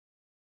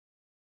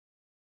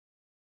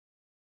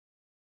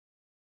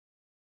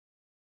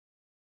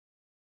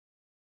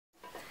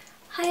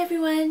Hi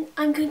everyone,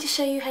 I'm going to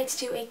show you how to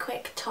do a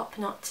quick top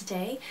knot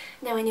today.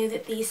 Now I know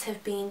that these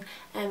have been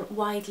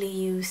widely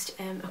used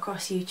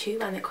across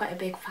YouTube and they're quite a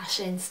big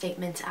fashion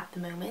statement at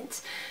the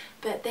moment,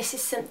 but this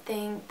is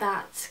something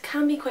that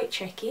can be quite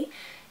tricky,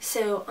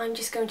 so I'm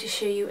just going to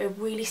show you a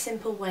really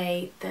simple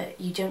way that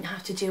you don't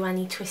have to do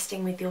any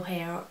twisting with your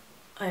hair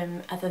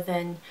other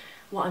than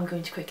what I'm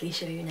going to quickly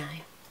show you now.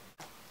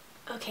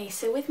 Okay,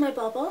 so with my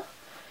bobble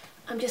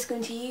I'm just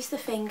going to use the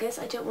fingers.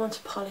 I don't want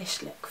a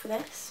polished look for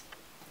this.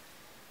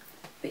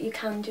 But you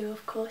can do,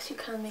 of course, you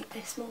can make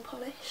this more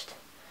polished.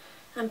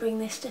 And bring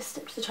this just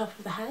up to the top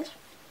of the head.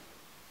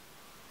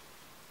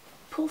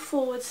 Pull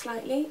forward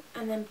slightly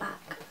and then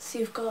back, so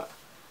you've got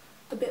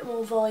a bit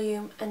more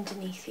volume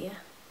underneath here.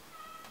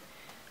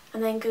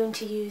 And then going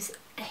to use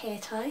a hair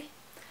tie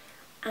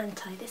and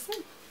tie this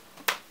in.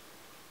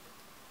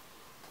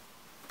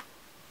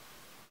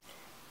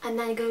 And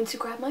then going to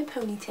grab my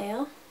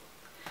ponytail,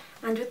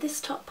 and with this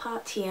top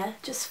part here,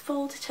 just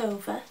fold it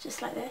over,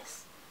 just like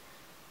this.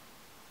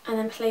 And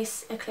then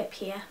place a clip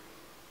here.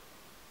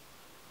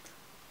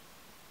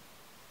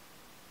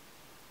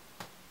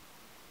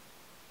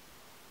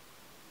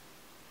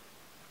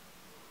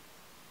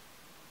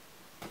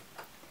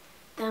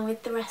 Then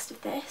with the rest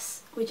of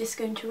this, we're just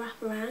going to wrap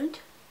around.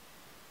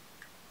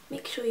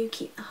 Make sure you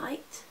keep the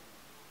height.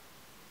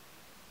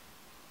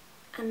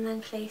 And then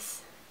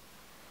place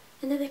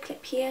another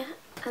clip here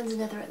and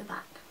another at the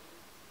back.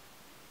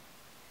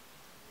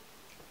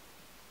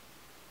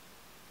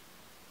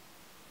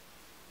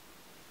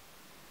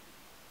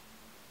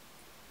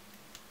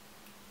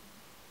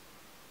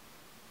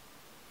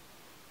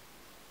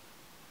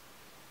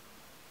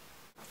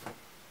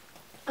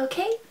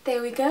 Okay,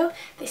 there we go.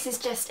 This is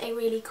just a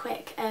really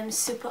quick,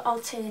 super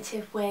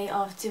alternative way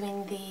of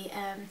doing the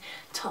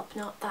top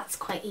knot. That's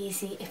quite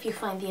easy if you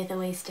find the other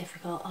ways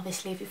difficult.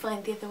 Obviously, if you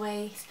find the other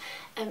ways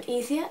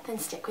easier, then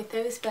stick with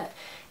those, but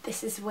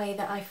this is a way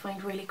that I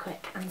find really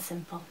quick and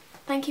simple.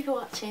 Thank you for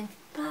watching.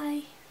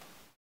 Bye!